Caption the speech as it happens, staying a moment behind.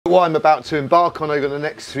What I'm about to embark on over the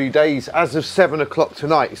next 3 days, as of 7 o'clock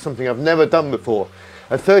tonight, is something I've never done before.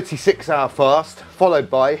 A 36-hour fast, followed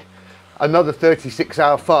by another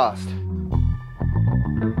 36-hour fast.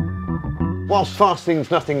 Whilst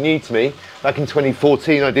fasting's nothing new to me, back in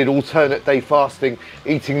 2014 I did alternate day fasting,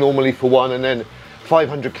 eating normally for one and then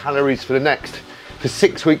 500 calories for the next, for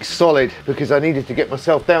 6 weeks solid, because I needed to get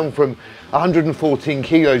myself down from 114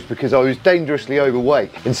 kilos because I was dangerously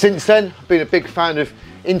overweight. And since then, I've been a big fan of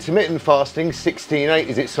intermittent fasting, 16-8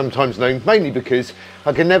 as it's sometimes known, mainly because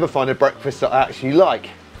I can never find a breakfast that I actually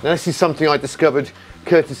like. Now this is something I discovered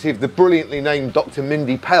courtesy of the brilliantly named Dr.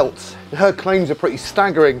 Mindy Peltz. Her claims are pretty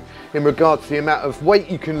staggering in regard to the amount of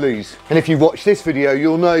weight you can lose. And if you've watched this video,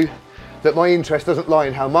 you'll know that my interest doesn't lie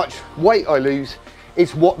in how much weight I lose,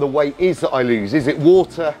 it's what the weight is that I lose. Is it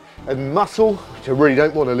water and muscle, which I really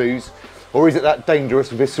don't want to lose, or is it that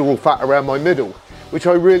dangerous visceral fat around my middle, which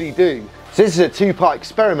I really do? So this is a two-part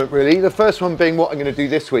experiment really. The first one being what I'm going to do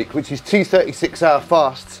this week, which is 2 36-hour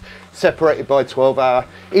fasts separated by a 12-hour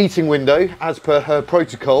eating window as per her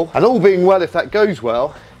protocol. And all being well, if that goes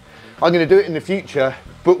well, I'm going to do it in the future,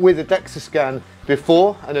 but with a DEXA scan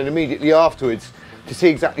before and then immediately afterwards to see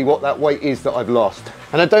exactly what that weight is that I've lost.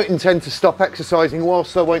 And I don't intend to stop exercising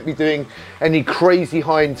whilst I won't be doing any crazy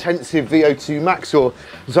high intensive VO2 max or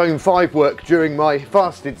zone 5 work during my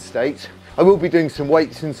fasted state. I will be doing some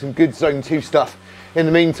weights and some good zone 2 stuff in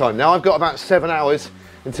the meantime. Now I've got about 7 hours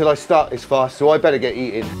until I start this fast, so I better get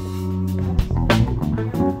eating.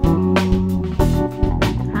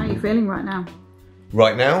 How are you feeling right now?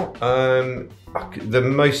 Right now, the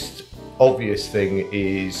most obvious thing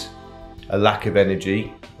is a lack of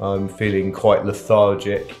energy. I'm feeling quite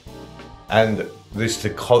lethargic, and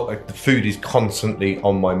the food is constantly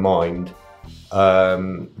on my mind.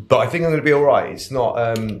 But I think I'm going to be all right. It's not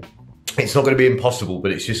going to be impossible,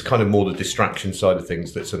 but it's just kind of more the distraction side of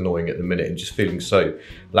things that's annoying at the minute, and just feeling so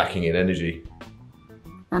lacking in energy.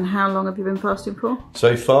 And how long have you been fasting for?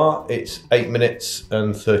 So far, it's 8 minutes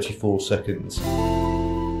and 34 seconds.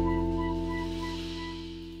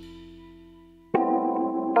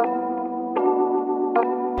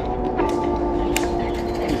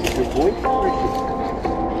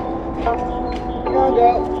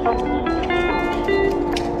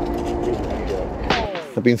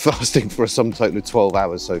 I've been fasting for a sum total of 12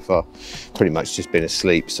 hours so far, pretty much just been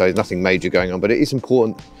asleep, so nothing major going on, but it is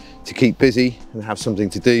important to keep busy and have something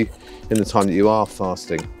to do in the time that you are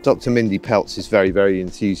fasting. Dr. Mindy Peltz is very, very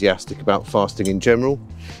enthusiastic about fasting in general,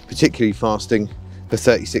 particularly fasting for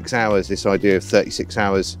 36 hours, this idea of 36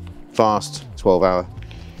 hours fast, 12-hour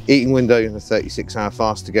eating window and a 36-hour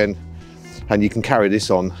fast again, and you can carry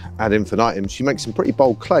this on ad infinitum. She makes some pretty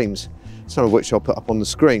bold claims, some of which I'll put up on the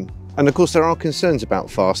screen. And of course there are concerns about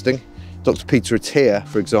fasting. Dr. Peter Attia,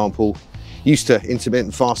 for example, used to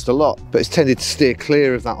intermittent fast a lot, but has tended to steer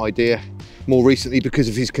clear of that idea more recently because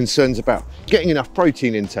of his concerns about getting enough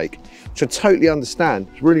protein intake, which I totally understand.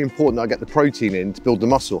 It's really important that I get the protein in to build the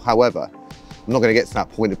muscle. However, I'm not going to get to that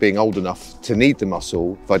point of being old enough to need the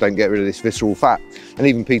muscle if I don't get rid of this visceral fat. And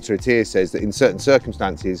even Peter Attia says that in certain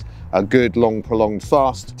circumstances, a good, long, prolonged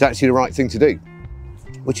fast is actually the right thing to do,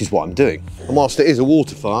 which is what I'm doing. And whilst it is a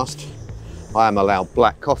water fast, I am allowed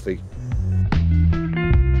black coffee.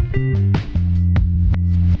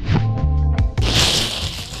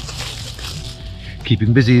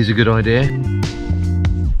 Keeping busy is a good idea,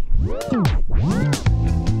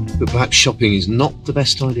 but perhaps shopping is not the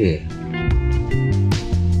best idea.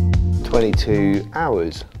 22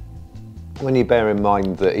 hours. When you bear in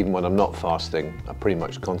mind that even when I'm not fasting, I pretty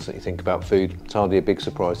much constantly think about food, it's hardly a big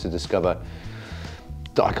surprise to discover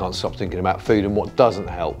that I can't stop thinking about food. And what doesn't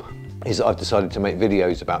help is that I've decided to make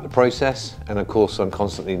videos about the process, and of course I'm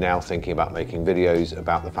constantly now thinking about making videos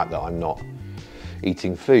about the fact that I'm not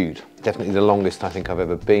eating food. Definitely the longest I think I've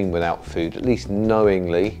ever been without food, at least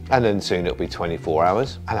knowingly, and then soon it'll be 24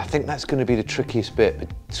 hours. And I think that's going to be the trickiest bit,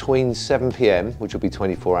 between 7 p.m, which will be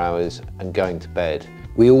 24 hours, and going to bed.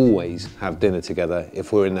 We always have dinner together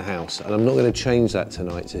if we're in the house, and I'm not going to change that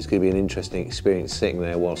tonight, so it's going to be an interesting experience sitting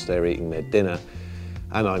there whilst they're eating their dinner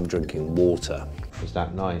and I'm drinking water. Is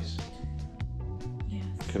that nice? Yes.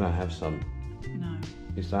 Can I have some? No.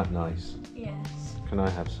 Is that nice? Yes. Can I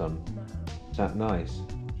have some? No. Is that nice?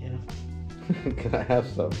 Yeah. Can I have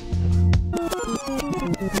some?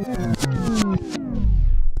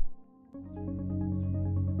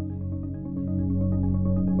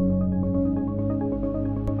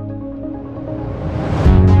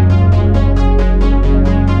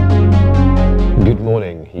 Good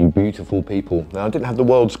morning, you beautiful people. Now, I didn't have the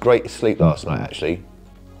world's greatest sleep last night, actually.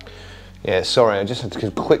 Yeah, sorry, I just had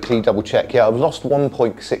to quickly double check. Yeah, I've lost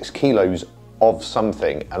 1.6 kilos of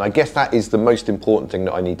something. And I guess that is the most important thing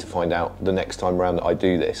that I need to find out the next time around that I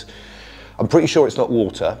do this. I'm pretty sure it's not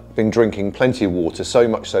water. I've been drinking plenty of water, so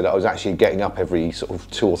much so that I was actually getting up every sort of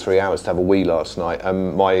 2 or 3 hours to have a wee last night.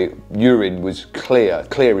 My urine was clear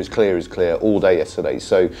as clear all day yesterday.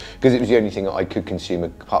 So, because it was the only thing that I could consume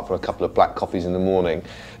apart from a couple of black coffees in the morning,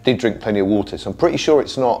 did drink plenty of water. So I'm pretty sure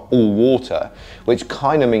it's not all water, which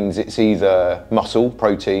kind of means it's either muscle,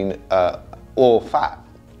 protein, or fat,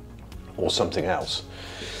 or something else.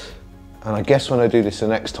 And I guess when I do this the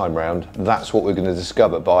next time round, that's what we're going to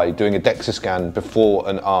discover by doing a DEXA scan before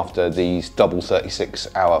and after these double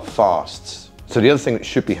 36-hour fasts. So the other thing that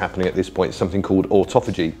should be happening at this point is something called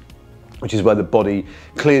autophagy, which is where the body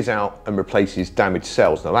clears out and replaces damaged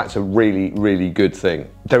cells. Now that's a really, really good thing.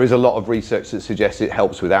 There is a lot of research that suggests it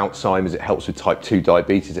helps with Alzheimer's, it helps with type 2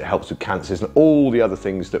 diabetes, it helps with cancers and all the other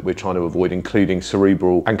things that we're trying to avoid, including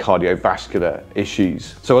cerebral and cardiovascular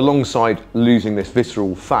issues. So alongside losing this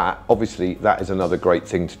visceral fat, obviously that is another great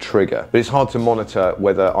thing to trigger. But it's hard to monitor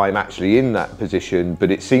whether I'm actually in that position,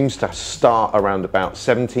 but it seems to start around about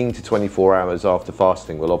 17 to 24 hours after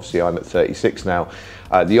fasting. Well, obviously I'm at 36 now.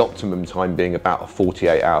 The optimum time being about a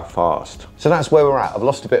 48-hour fast. So that's where we're at. I've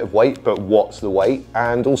lost a bit of weight, but what's the weight?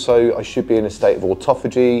 And also I should be in a state of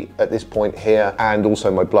autophagy at this point here, and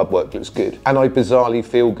also my blood work looks good. And I bizarrely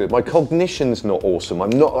feel good. My cognition's not awesome. I'm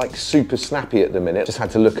not like super snappy at the minute. Just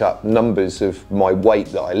had to look up numbers of my weight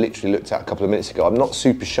that I literally looked at a couple of minutes ago. I'm not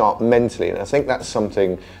super sharp mentally, and I think that's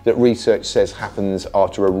something that research says happens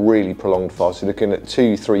after a really prolonged fast. So looking at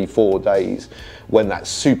 2, 3, 4 days, when that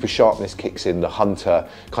super sharpness kicks in, the hunter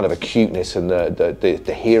kind of acuteness and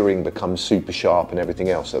the hearing becomes super sharp and everything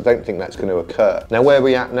else. So I don't think that's going to occur. Now where are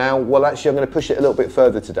we at now? Well, actually I'm going to push it a little bit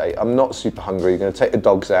further today. I'm not super hungry. I'm going to take the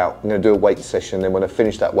dogs out. I'm going to do a weight session. Then when I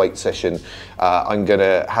finish that weight session, I'm going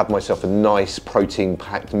to have myself a nice protein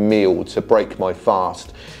packed meal to break my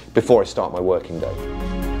fast before I start my working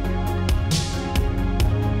day.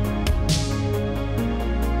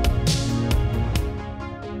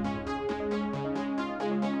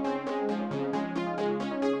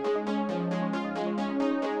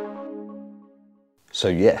 So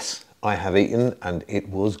yes, I have eaten and it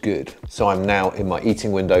was good. So I'm now in my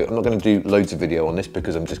eating window. I'm not going to do loads of video on this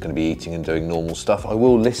because I'm just going to be eating and doing normal stuff. I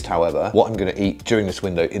will list, however, what I'm going to eat during this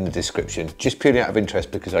window in the description, just purely out of interest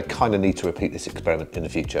because I kind of need to repeat this experiment in the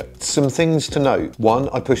future. Some things to note. One,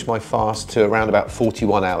 I pushed my fast to around about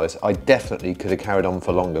 41 hours. I definitely could have carried on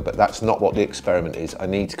for longer, but that's not what the experiment is. I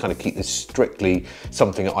need to kind of keep this strictly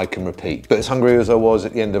something that I can repeat. But as hungry as I was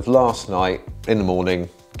at the end of last night, in the morning,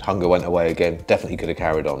 hunger went away again, definitely could have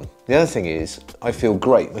carried on. The other thing is, I feel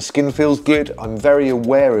great. My skin feels good. I'm very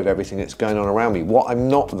aware of everything that's going on around me. What I'm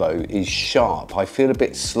not though is sharp. I feel a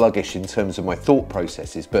bit sluggish in terms of my thought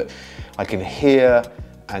processes, but I can hear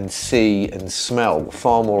and see and smell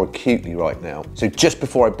far more acutely right now. So just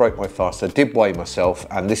before I broke my fast, I did weigh myself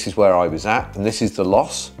and this is where I was at and this is the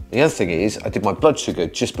loss. The other thing is I did my blood sugar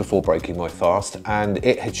just before breaking my fast and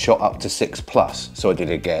it had shot up to 6+. So I did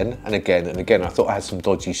it again and again and again. I thought I had some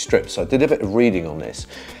dodgy strips. So I did a bit of reading on this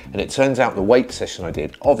and it turns out the weight session I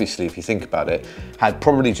did, obviously if you think about it, had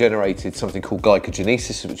probably generated something called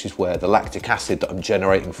glycogenesis, which is where the lactic acid that I'm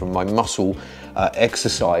generating from my muscle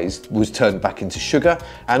exercise was turned back into sugar.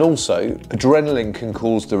 And also adrenaline can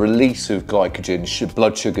cause the release of glycogen,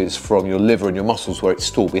 blood sugars from your liver and your muscles where it's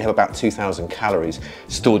stored. We have about 2,000 calories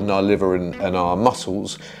stored in our liver and our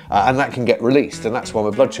muscles, and that can get released, and that's why my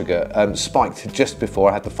blood sugar spiked just before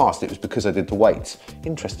I had the fast. It was because I did the weights.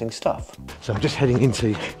 Interesting stuff. So I'm just heading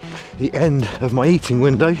into the end of my eating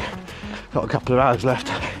window. Got a couple of hours left.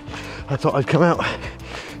 I thought I'd come out,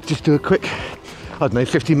 just do a quick, I don't know,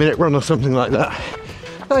 50-minute run or something like that.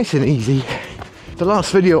 Nice and easy. The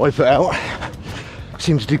last video I put out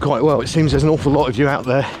seemed to do quite well. It seems there's an awful lot of you out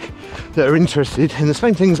there that are interested in the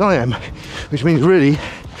same things I am, which means really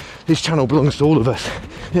this channel belongs to all of us.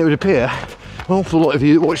 It would appear an awful lot of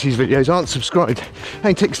you that watch these videos aren't subscribed. It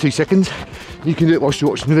only takes 2 seconds. You can do it whilst you're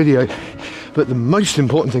watching the video. But the most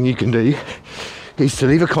important thing you can do is to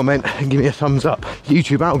leave a comment and give me a thumbs up.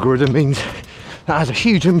 YouTube algorithm means that has a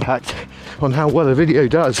huge impact on how well a video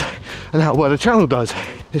does and how well a channel does.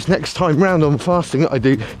 This next time round on fasting that I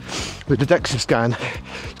do with the DEXA scan,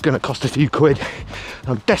 it's going to cost a few quid.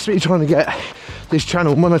 I'm desperately trying to get this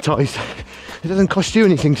channel monetized. It doesn't cost you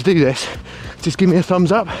anything to do this. Just give me a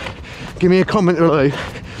thumbs up, give me a comment below,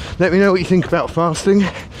 let me know what you think about fasting,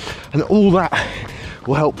 and all that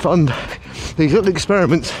will help fund these little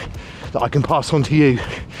experiments that I can pass on to you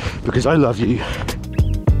because I love you.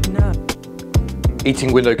 No.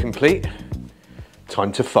 Eating window complete.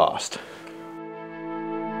 Time to fast.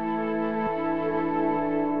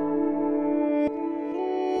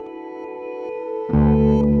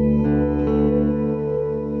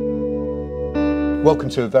 Welcome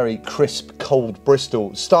to a very crisp, cold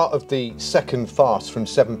Bristol. Start of the second fast from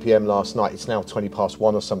 7 p.m. last night. It's now 20 past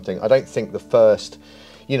 1 or something. I don't think the first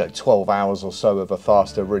 12 hours or so of a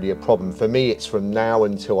fast are really a problem. For me, it's from now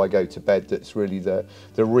until I go to bed that's really the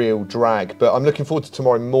real drag. But I'm looking forward to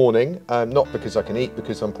tomorrow morning, not because I can eat,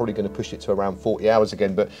 because I'm probably going to push it to around 40 hours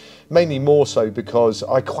again, but mainly more so because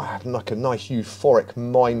I quite had like a nice euphoric,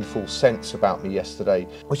 mindful sense about me yesterday,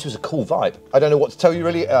 which was a cool vibe. I don't know what to tell you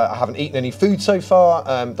really. I haven't eaten any food so far.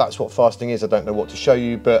 That's what fasting is. I don't know what to show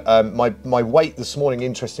you, but my weight this morning,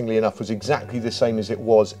 interestingly enough, was exactly the same as it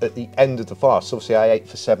was at the end of the fast. So obviously I ate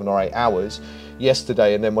for 7 or 8 hours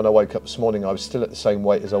yesterday, and then when I woke up this morning I was still at the same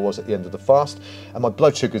weight as I was at the end of the fast, and my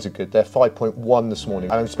blood sugars are good. They're 5.1 this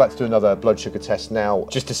morning. I'm just about to do another blood sugar test now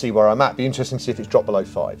just to see where I'm at. Be interesting to see if it's dropped below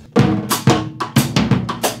 5.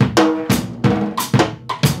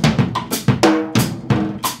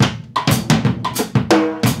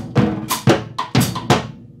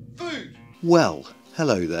 Well,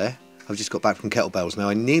 hello there. I've just got back from kettlebells. Now,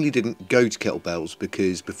 I nearly didn't go to kettlebells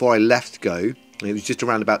because before I left go, it was just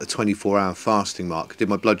around about the 24-hour fasting mark. I did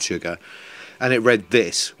my blood sugar and it read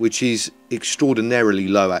this, which is extraordinarily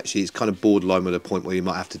low actually. It's kind of borderline with a point where you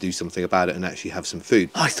might have to do something about it and actually have some food.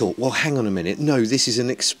 I thought, well, hang on a minute. No, this is an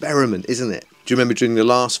experiment, isn't it? Do you remember during the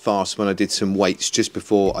last fast when I did some weights just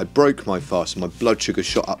before I broke my fast and my blood sugar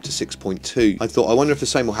shot up to 6.2? I thought, I wonder if the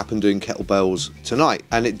same will happen doing kettlebells tonight.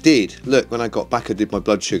 And it did. Look, when I got back, I did my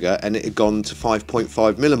blood sugar and it had gone to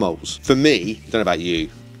 5.5 millimoles. For me, I don't know about you,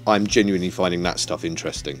 I'm genuinely finding that stuff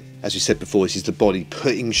interesting. As we said before, this is the body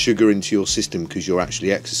putting sugar into your system because you're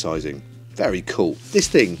actually exercising. Very cool. This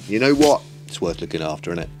thing, you know what? It's worth looking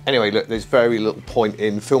after, isn't it? Anyway, look, there's very little point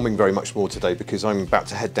in filming very much more today because I'm about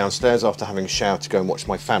to head downstairs after having a shower to go and watch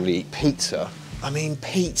my family eat pizza. I mean,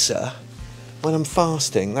 pizza? When I'm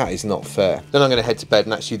fasting, that is not fair. Then I'm going to head to bed,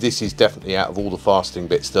 and actually this is definitely out of all the fasting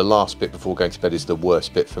bits, the last bit before going to bed is the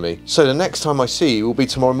worst bit for me. So the next time I see you will be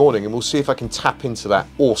tomorrow morning, and we'll see if I can tap into that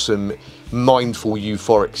awesome, mindful,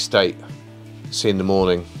 euphoric state. See you in the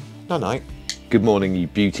morning. Night-night. Good morning, you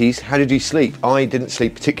beauties. How did you sleep? I didn't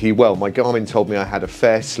sleep particularly well. My Garmin told me I had a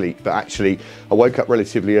fair sleep, but actually I woke up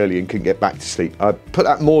relatively early and couldn't get back to sleep. I put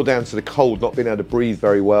that more down to the cold, not being able to breathe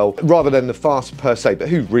very well, rather than the fast per se, but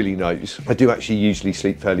who really knows? I do actually usually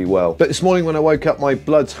sleep fairly well. But this morning when I woke up, my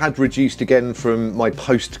bloods had reduced again from my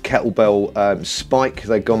post-kettlebell spike.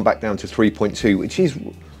 They'd gone back down to 3.2, which is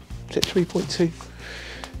it 3.2?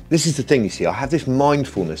 This is the thing, you see, I have this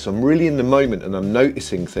mindfulness. I'm really in the moment and I'm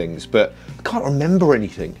noticing things, but I can't remember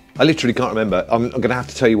anything. I literally can't remember. I'm going to have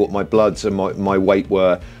to tell you what my bloods and my weight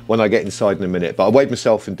were when I get inside in a minute. But I weighed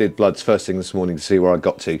myself and did bloods first thing this morning to see where I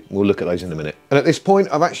got to. We'll look at those in a minute. And at this point,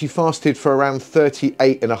 I've actually fasted for around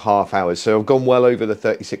 38.5 hours. So I've gone well over the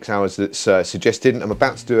 36 hours that's suggested. I'm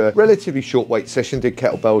about to do a relatively short weight session, did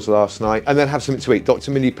kettlebells last night, and then have something to eat.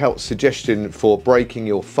 Dr. Mindy Peltz suggestion for breaking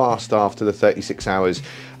your fast after the 36 hours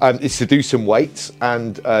is to do some weights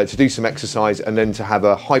and to do some exercise and then to have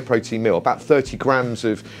a high protein meal, about 30 grams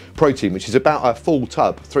of protein, which is about a full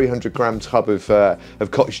tub, 300 gram tub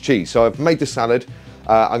of cottage cheese. So I've made the salad,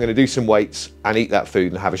 I'm going to do some weights and eat that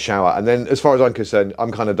food and have a shower. And then as far as I'm concerned,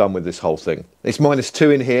 I'm kind of done with this whole thing. It's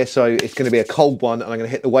 -2 in here, so it's going to be a cold one, and I'm going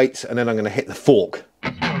to hit the weights and then I'm going to hit the fork.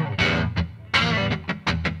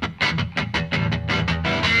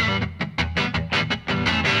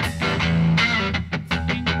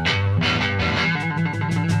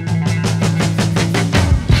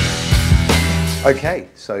 Okay,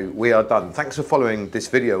 so we are done. Thanks for following this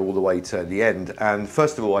video all the way to the end. And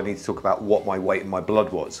first of all, I need to talk about what my weight in my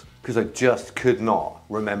blood was, because I just could not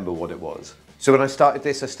remember what it was. So when I started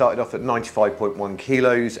this, I started off at 95.1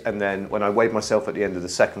 kilos, and then when I weighed myself at the end of the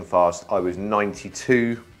second fast, I was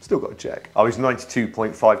 92, still got to check. I was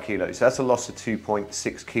 92.5 kilos, so that's a loss of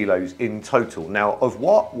 2.6 kilos in total. Now, of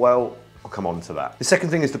what? Well, I'll come on to that. The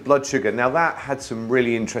second thing is the blood sugar. Now that had some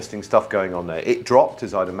really interesting stuff going on there. It dropped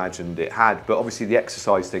as I'd imagined it had, but obviously the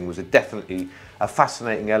exercise thing was definitely a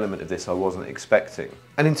fascinating element of this I wasn't expecting.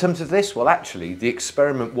 And in terms of this, well actually the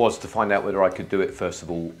experiment was to find out whether I could do it first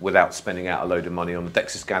of all without spending out a load of money on the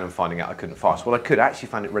DEXA scan and finding out I couldn't fast. Well, I could. I actually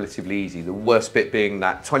found it relatively easy. The worst bit being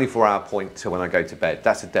that 24-hour point to when I go to bed.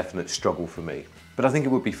 That's a definite struggle for me. But I think it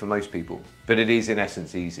would be for most people. But it is in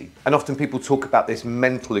essence easy. And often people talk about this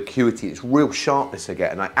mental acuity, it's real sharpness I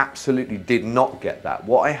get, and I absolutely did not get that.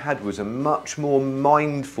 What I had was a much more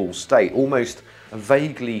mindful state, almost a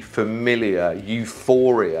vaguely familiar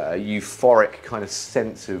euphoria, a euphoric kind of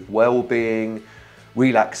sense of well-being,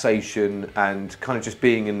 relaxation, and kind of just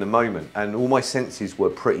being in the moment. And all my senses were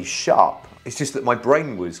pretty sharp. It's just that my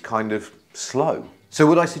brain was kind of slow. So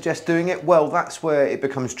would I suggest doing it? Well, that's where it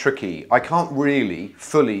becomes tricky. I can't really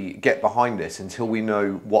fully get behind this until we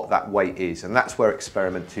know what that weight is, and that's where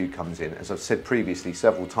experiment 2 comes in. As I've said previously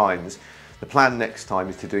several times, the plan next time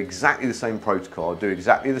is to do exactly the same protocol, do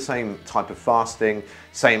exactly the same type of fasting,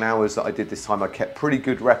 same hours that I did this time. I kept pretty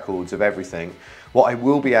good records of everything. What I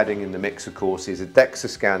will be adding in the mix, of course, is a DEXA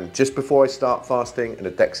scan just before I start fasting and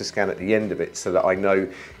a DEXA scan at the end of it so that I know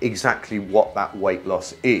exactly what that weight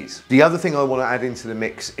loss is. The other thing I want to add into the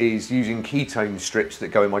mix is using ketone strips that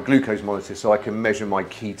go in my glucose monitor so I can measure my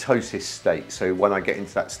ketosis state. So when I get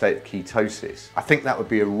into that state of ketosis, I think that would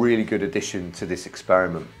be a really good addition to this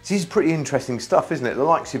experiment. This is pretty interesting stuff, isn't it? The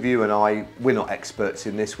likes of you and I, we're not experts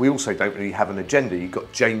in this. We also don't really have an agenda. You've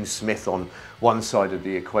got James Smith on one side of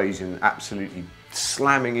the equation absolutely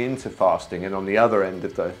slamming into fasting, and on the other end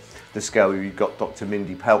of the scale you've got Dr.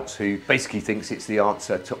 Mindy Peltz, who basically thinks it's the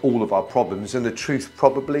answer to all of our problems, and the truth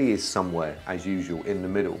probably is somewhere, as usual, in the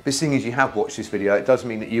middle. But seeing as you have watched this video, it does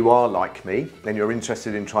mean that you are like me and you're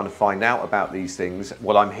interested in trying to find out about these things.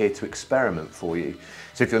 Well, I'm here to experiment for you.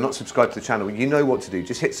 So if you're not subscribed to the channel, you know what to do.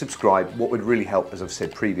 Just hit subscribe. What would really help, as I've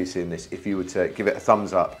said previously in this, if you were to give it a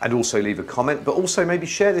thumbs up and also leave a comment, but also maybe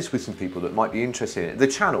share this with some people that might be interested in it. The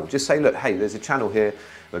channel, just say, look, hey, there's a channel here,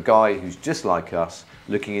 a guy who's just like us,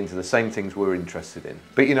 looking into the same things we're interested in.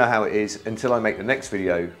 But you know how it is. Until I make the next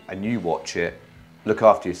video and you watch it, look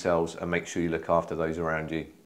after yourselves and make sure you look after those around you.